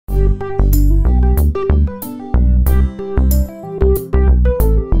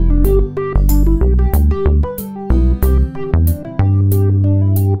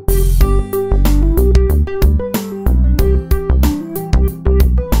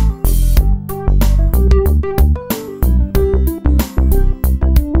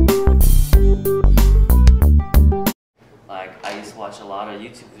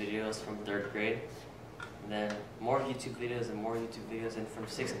YouTube videos and more YouTube videos, and from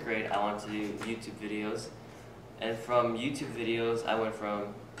 6th grade I wanted to do YouTube videos, and from YouTube videos I went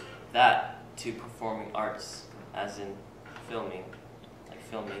from that to performing arts, as in filming, like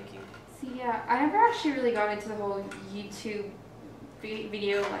filmmaking. See, yeah, I never actually really got into the whole YouTube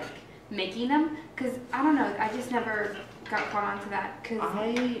video, like, making them, because, I don't know, I just never got caught onto that, because...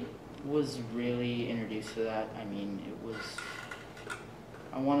 I was really introduced to that. I mean, it was,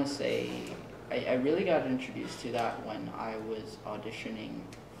 I want to say, I really got introduced to that when I was auditioning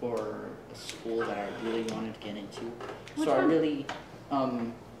for a school that I really wanted to get into. Which so one? I really,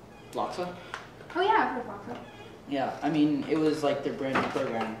 Loxa? Oh yeah, I've heard of Loxa. Yeah, I mean, it was like their brand new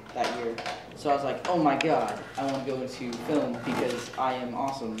program that year. So I was like, oh my god, I want to go into film because I am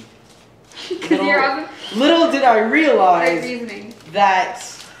awesome. Because you're awesome? Little did I realize Great reasoning. that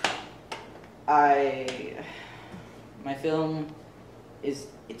my film it's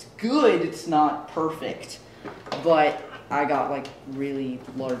good, it's not perfect, but I got like really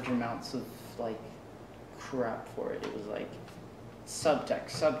large amounts of like crap for it. It was like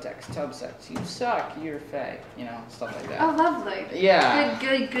subtext, you suck, you're fake, you know, stuff like that. Oh, lovely. Yeah.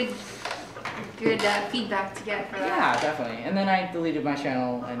 Good feedback to get for that. Yeah, definitely. And then I deleted my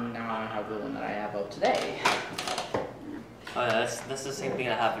channel, and now I have the one that I have up today. Oh yeah, that's the same thing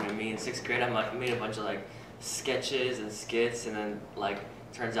that happened to me in 6th grade. I made a bunch of like sketches and skits, and then like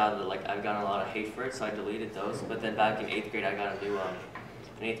turns out that like I've gotten a lot of hate for it, so I deleted those. But then back in 8th grade, I got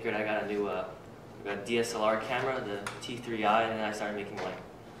a new a DSLR camera, the T3i, and then I started making like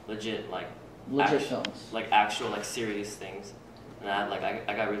legit films, like actual like serious things. And I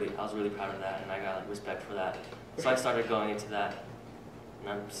was really proud of that, and I got like respect for that. So I started going into that, and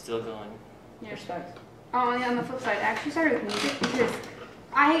I'm still going. Yeah. Respect. Oh, yeah, on the flip side, I actually started with music because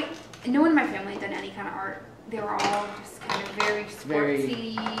no one in my family had done any kind of art. They were all just kind of very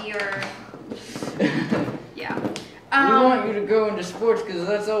sportsy or, yeah. We want you to go into sports because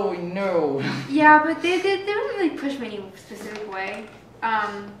that's all we know. Yeah, but they didn't really push me any specific way.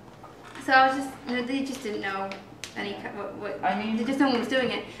 So I was just, they just didn't know any what I mean, they just no one was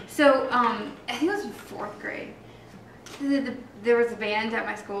doing it. So I think it was in 4th grade. There was a band at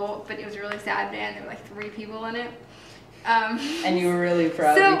my school, but it was a really sad band. There were like 3 people in it. And you were really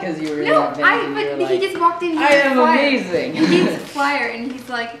proud because you were in that band. But he just walked in. I am amazing. He gave us a flyer and he's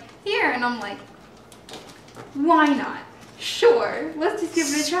like, here, and I'm like, why not? Sure, let's just give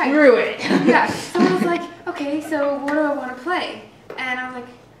it a try. Screw it. Yeah. So I was like, okay, so what do I want to play? And I was like,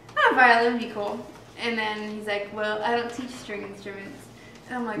 violin would be cool. And then he's like, well, I don't teach string instruments.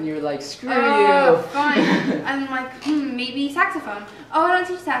 And I'm like, and you're like, screw oh, you. Fine. I'm like, maybe saxophone. Oh, I don't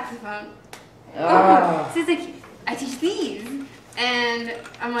teach saxophone. Ah. So he's like, I teach these. And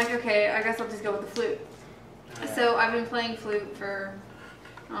I'm like, okay, I guess I'll just go with the flute. So I've been playing flute for,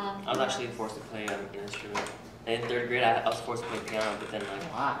 I was actually forced to play an instrument. In 3rd grade, I was forced to play piano, but then like,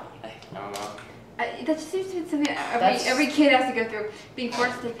 why? I don't know. That just seems to be something every kid has to go through, being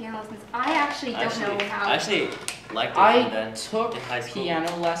forced to take piano lessons. I actually don't know how. I actually liked it. I took in high school.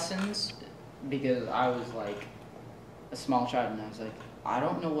 piano lessons because I was like a small child, and I was like, I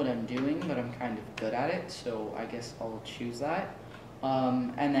don't know what I'm doing, but I'm kind of good at it, so I guess I'll choose that.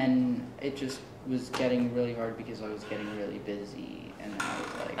 And then it just was getting really hard because I was getting really busy, and I was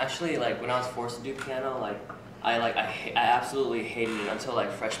like... Actually, like, when I was forced to do piano, like, I absolutely hated it until,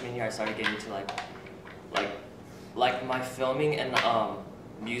 like, freshman year. I started getting to, like my filming and,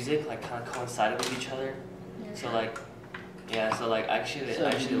 music, like, kind of coincided with each other. Yeah. So, like, yeah, so, like, I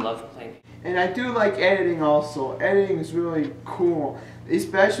actually love playing. And I do like editing also. Editing is really cool,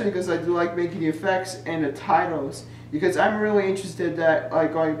 especially because I do like making the effects and the titles. Because I'm really interested that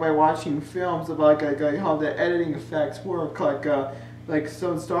like by watching films about like how the editing effects work. Like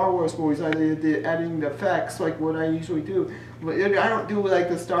some Star Wars movies, I did the editing the effects like what I usually do. But I don't do like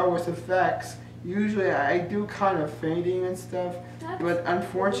the Star Wars effects. Usually I do kind of fading and stuff. But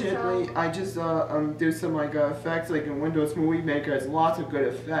unfortunately, I just do some like effects like in Windows Movie Maker. Has lots of good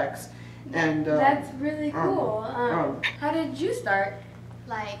effects. And that's really cool. How did you start?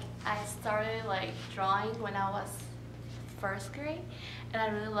 Like, I started like drawing when I was 1st grade, and I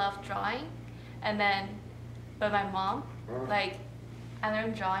really loved drawing. And then, but my mom, like, I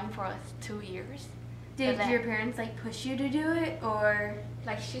learned drawing for 2 years. Did your parents like push you to do it, or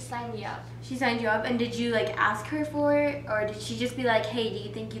like she signed me up? She signed you up, and did you like ask her for it, or did she just be like, "Hey, do you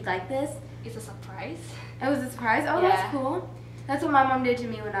think you'd like this?" It's a surprise. It was a surprise. Oh, yeah. That's cool. That's what my mom did to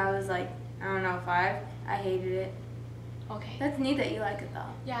me when I was like, I don't know, 5. I hated it. Okay. That's neat that you like it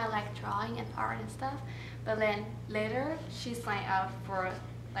though. Yeah, I like drawing and art and stuff. But then later, she signed me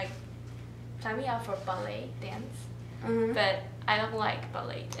up for ballet dance. Mm-hmm. But I don't like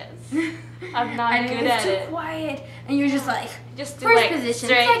ballet dance. I'm not And good it's at too it. quiet, and you're just like Just do first like position,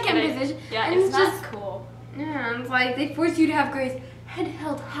 straight, second and position, yeah, and it's not just cool. yeah, it's like they force you to have grace, head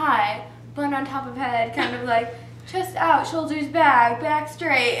held high, bun on top of head, kind of like chest out, shoulders back, back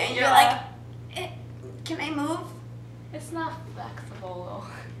straight, and you're like, can I move? It's not flexible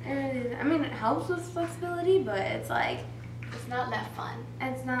I mean, it helps with flexibility, but it's like though. It's not that fun.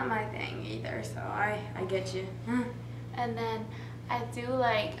 it's not my thing either. So I get you. And then I do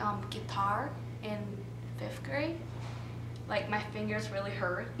like guitar in 5th grade. Like my fingers really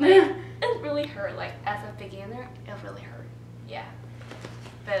hurt. Like, it really hurt. Like as a beginner, it really hurt. Yeah.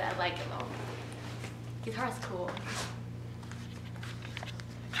 But I like it though. Guitar is cool.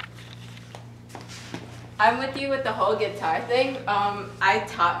 I'm with you with the whole guitar thing. I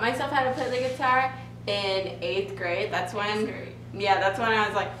taught myself how to play the guitar in 8th grade. That's when, yeah, that's when I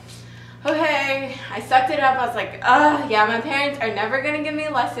was like, okay, I sucked it up. I was like, yeah, my parents are never gonna give me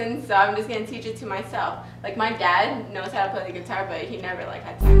lessons, so I'm just gonna teach it to myself. Like my dad knows how to play the guitar, but he never like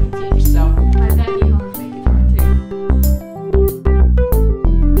had time to teach. So My dad, he